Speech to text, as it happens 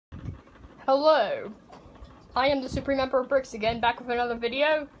Hello, I am the Supreme Emperor Bricks again, back with another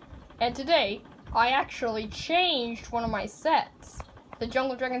video, and today I actually changed one of my sets. The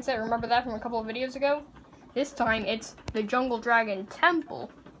Jungle Dragon set, remember that from a couple of videos ago? This time it's the Jungle Dragon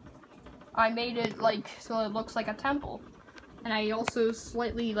Temple. I made it so it looks like a temple. And I also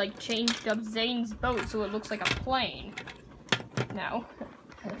slightly changed up Zane's boat so it looks like a plane. Now,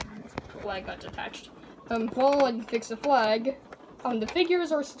 flag got detached. While I fix the flag, the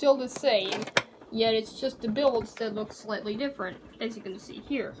figures are still the same, yet it's just the builds that look slightly different, as you can see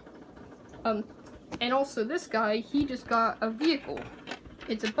here. And also this guy, he just got a vehicle.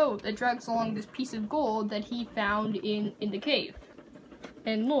 It's a boat that drags along this piece of gold that he found in the cave.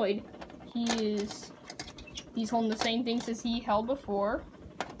 And Lloyd, he's holding the same things as he held before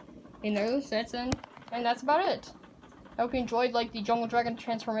in their other sets, and that's about it. I hope you enjoyed the Jungle Dragon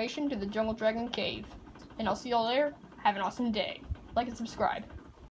transformation to the Jungle Dragon Cave. And I'll see y'all there. Have an awesome day. Like and subscribe.